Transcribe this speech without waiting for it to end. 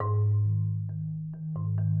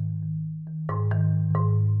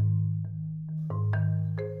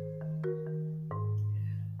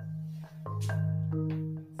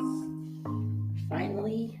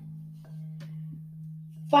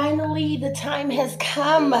Finally, the time has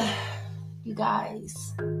come, you guys.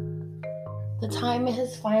 The time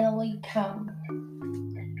has finally come.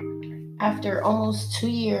 After almost 2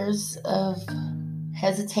 years of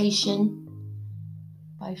hesitation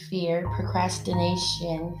by fear,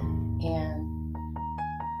 procrastination, and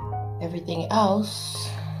everything else,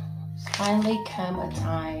 it's finally come a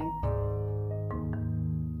time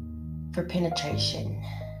for penetration.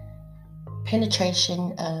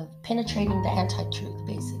 Penetrating the Antitruth,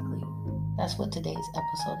 basically. That's what today's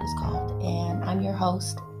episode is called. And I'm your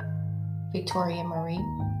host, Victoria Marie.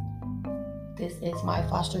 This is my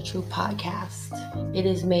Foster Truth podcast. It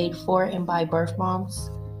is made for and by birth moms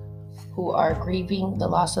who are grieving the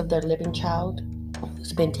loss of their living child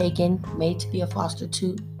who's been taken, made to be a foster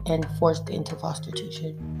tooth, and forced into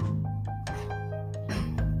fostitution.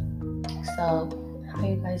 So, how are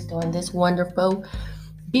you guys doing this wonderful,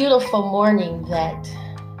 beautiful morning that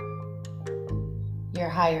your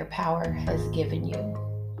higher power has given you?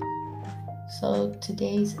 So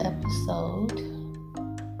today's episode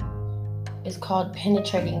is called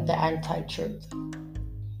Penetrating the Antitruth.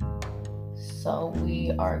 So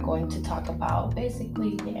we are going to talk about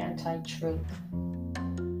basically the Antitruth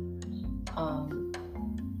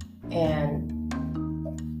and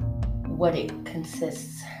what it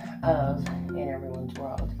consists of in everyone's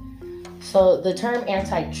world. So the term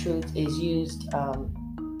Antitruth is used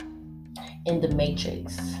in The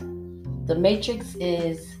Matrix. The Matrix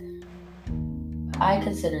I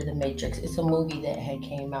consider The Matrix, it's a movie that had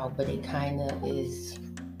came out, but it kind of is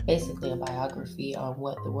basically a biography on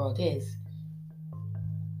what the world is.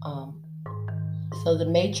 So The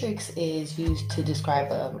Matrix is used to describe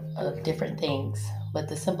different things, but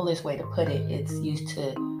the simplest way to put it, it's used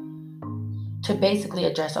to basically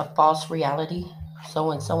address a false reality. So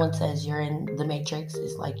when someone says you're in the Matrix,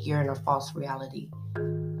 it's like you're in a false reality.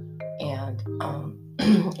 And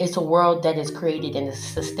it's a world that is created and is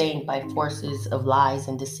sustained by forces of lies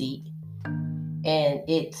and deceit. And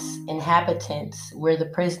its inhabitants, we're the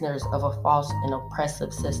prisoners of a false and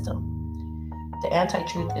oppressive system. The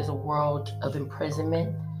Antitruth is a world of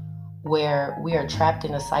imprisonment where we are trapped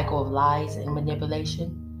in a cycle of lies and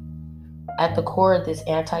manipulation. At the core of this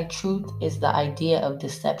Antitruth is the idea of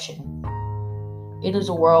deception. It is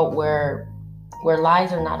a world where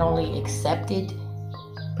lies are not only accepted,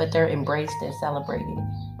 but they're embraced and celebrated.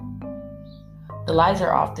 The lies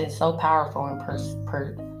are often so powerful and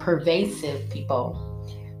pervasive, people.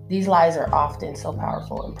 These lies are often so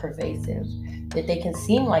powerful and pervasive that they can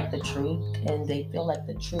seem like the truth and they feel like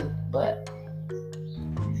the truth, but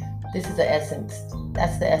this is the essence.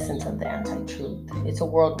 That's the essence of the Antitruth. It's a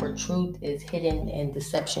world where truth is hidden and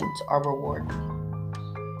deceptions are rewarded.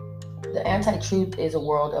 The Antitruth is a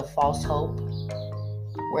world of false hope,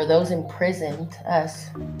 where those imprisoned, us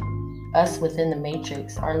within the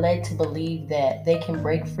Matrix, are led to believe that they can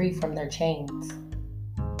break free from their chains.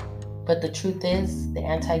 But the truth is, the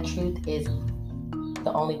Antitruth is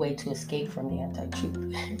the only way to escape from the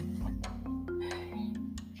Antitruth.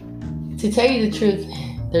 To tell you the truth,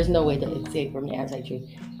 there's no way to escape from the Antitruth.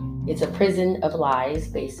 It's a prison of lies,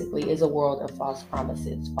 basically. It's a world of false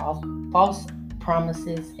promises. False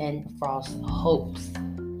promises and false hopes.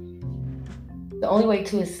 The only way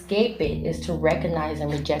to escape it is to recognize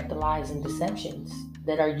and reject the lies and deceptions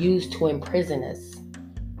that are used to imprison us.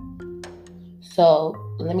 So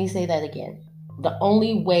let me say that again. The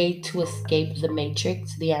only way to escape the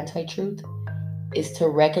Matrix, the Antitruth, is to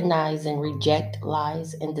recognize and reject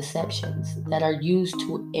lies and deceptions that are used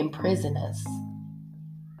to imprison us.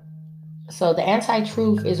 So the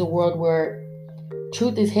Antitruth is a world where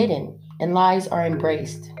truth is hidden and lies are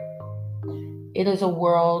embraced. It is a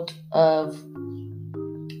world of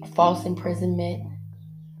false imprisonment.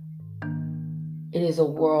 It is a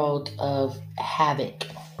world of havoc.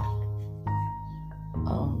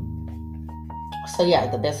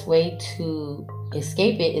 The best way to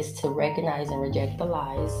escape it is to recognize and reject the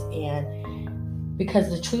lies, and because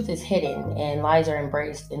the truth is hidden and lies are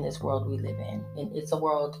embraced in this world we live in. And it's a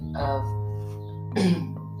world of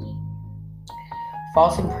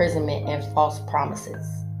false imprisonment and false promises.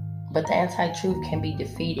 But the Antitruth can be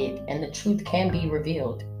defeated and the truth can be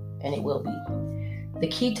revealed, and it will be. The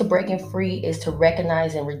key to breaking free is to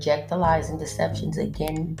recognize and reject the lies and deceptions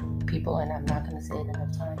again, people, and I'm not going to say it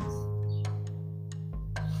enough times.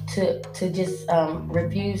 To just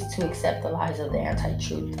refuse to accept the lies of the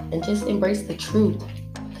Antitruth and just embrace the truth,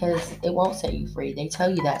 because it won't set you free. They tell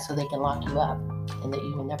you that so they can lock you up and that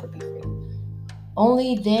you will never be free.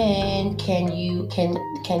 Only then can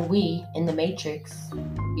we in the Matrix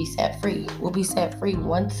be set free. We'll be set free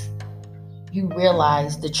once you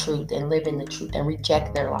realize the truth and live in the truth and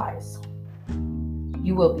reject their lies.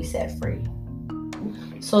 you will be set free.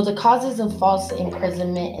 So the causes of false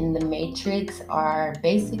imprisonment in the matrix are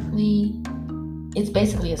basically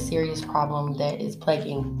a serious problem that is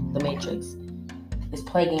plaguing the matrix. It's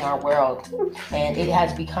plaguing our world, and it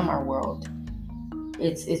has become our world.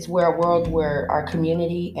 It's where a world where our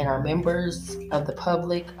community and our members of the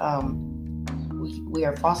public, we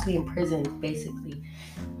are falsely imprisoned, basically.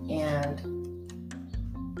 And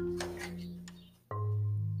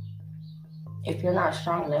if you're not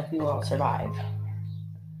strong enough, you won't survive.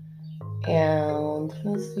 And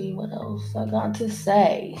let's see what else I got to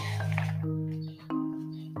say.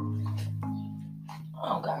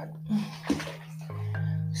 Oh God.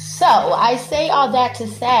 So I say all that to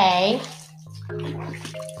say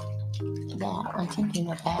that I'm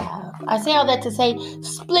taking a bath. I say all that to say,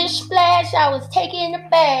 splish splash, I was taking a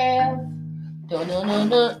bath.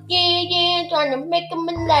 Dun-dun-dun-dun. Yeah, trying to make them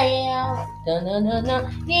laugh.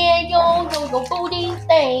 Dun-dun-dun-dun. Yeah, yo, booty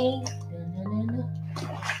thing. Dun-dun-dun-dun.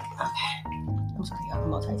 Okay. I'm sorry, y'all. I'm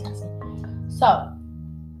multitasking. So,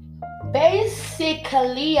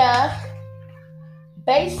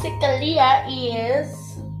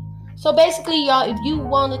 basically y'all, if you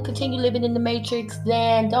want to continue living in the matrix,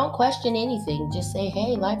 then don't question anything. Just say,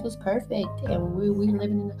 hey, life is perfect and we're living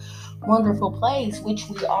in a wonderful place, which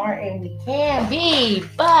we are and we can be.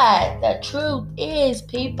 But the truth is,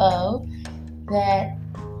 people, that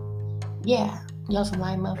y'all some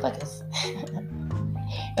lying motherfuckers.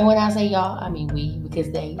 And when I say y'all, I mean we, because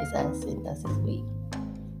they is us and us is we,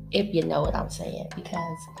 if you know what I'm saying.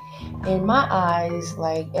 Because in my eyes,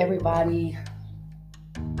 like, everybody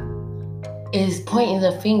is pointing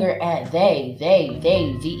the finger at they,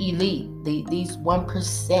 the elite, these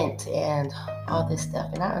 1%, and all this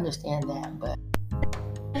stuff. And I understand that, but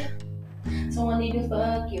someone need to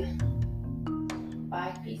fuck you.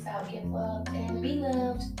 Bye, peace out, get fucked, and be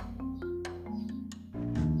loved.